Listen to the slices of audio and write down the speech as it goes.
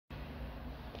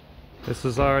This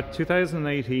is our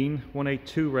 2018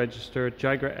 182 registered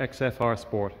Jaguar XFR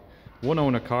Sport. One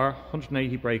owner car,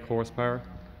 180 brake horsepower,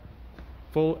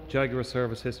 full Jaguar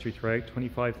service history throughout,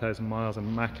 25,000 miles,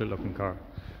 immaculate looking car.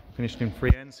 Finished in free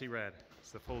NC red.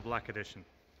 It's the full black edition.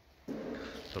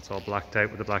 So it's all blacked out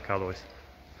with the black alloys.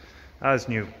 As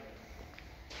new.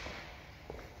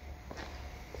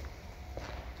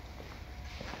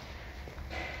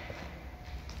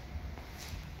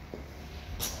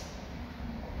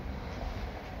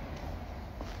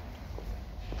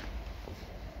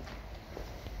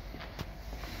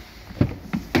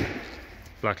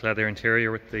 Black leather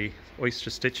interior with the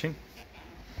oyster stitching.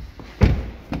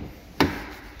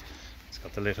 It's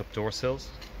got the lit up door sills.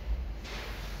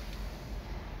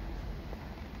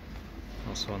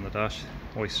 Also on the dash,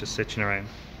 oyster stitching around.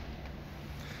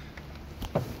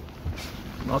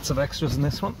 Lots of extras in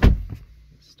this one.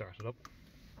 Let's start it up.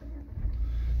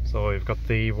 So we've got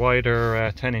the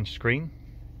wider 10-inch screen.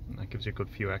 That gives you a good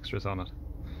few extras on it.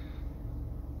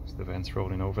 There's the vents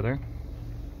rolling over there.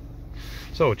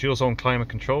 So, dual zone climate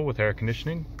control with air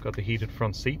conditioning, got the heated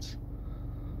front seats.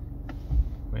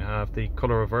 We have the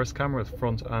colour reverse camera with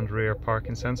front and rear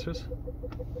parking sensors.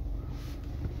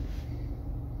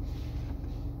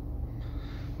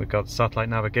 We've got satellite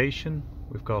navigation,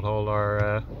 we've got all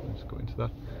our, let's go into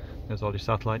that, there's all your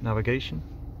satellite navigation,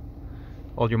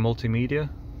 all your multimedia.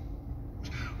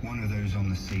 One of those on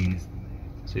the scene.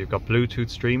 So you've got Bluetooth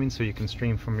streaming, so you can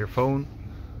stream from your phone.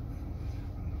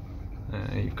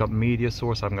 You've got media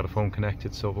source. I haven't got a phone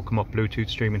connected, so we'll come up Bluetooth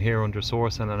streaming here under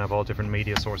source, and then I have all different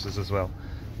media sources as well,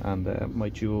 and my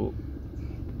dual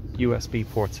USB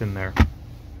ports in there.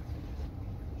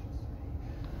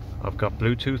 I've got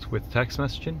Bluetooth with text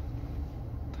messaging.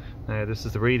 This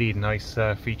is the really nice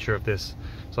feature of this.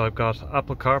 So I've got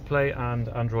Apple CarPlay and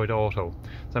Android Auto.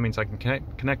 So that means I can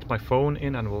connect my phone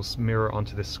in and it will mirror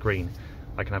onto this screen.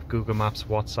 I can have Google Maps,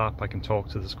 WhatsApp, I can talk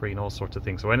to the screen, all sorts of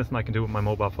things. So anything I can do with my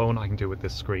mobile phone, I can do with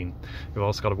this screen. We've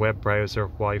also got a web browser,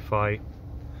 Wi-Fi,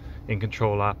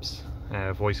 in-control apps,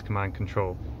 voice command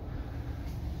control.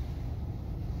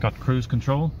 Got cruise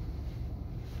control.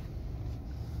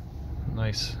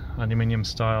 Nice aluminium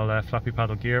style flappy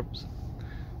paddle gears.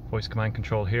 Voice command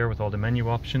control here with all the menu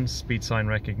options, speed sign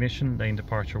recognition, lane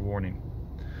departure warning.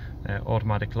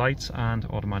 Automatic lights and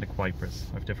automatic wipers.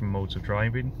 I have different modes of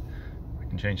driving.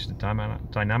 Can change to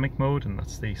dynamic mode, and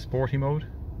that's the sporty mode,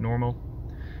 normal,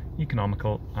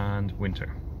 economical and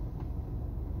winter.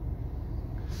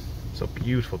 So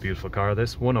beautiful car.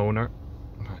 This one owner,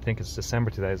 I think it's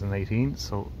December 2018,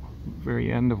 so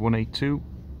very end of 182,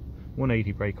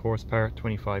 180 brake horsepower,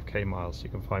 25k miles. You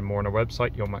can find more on our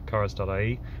website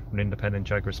yomaccars.ie. We're an independent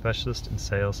Jaguar specialist in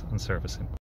sales and servicing.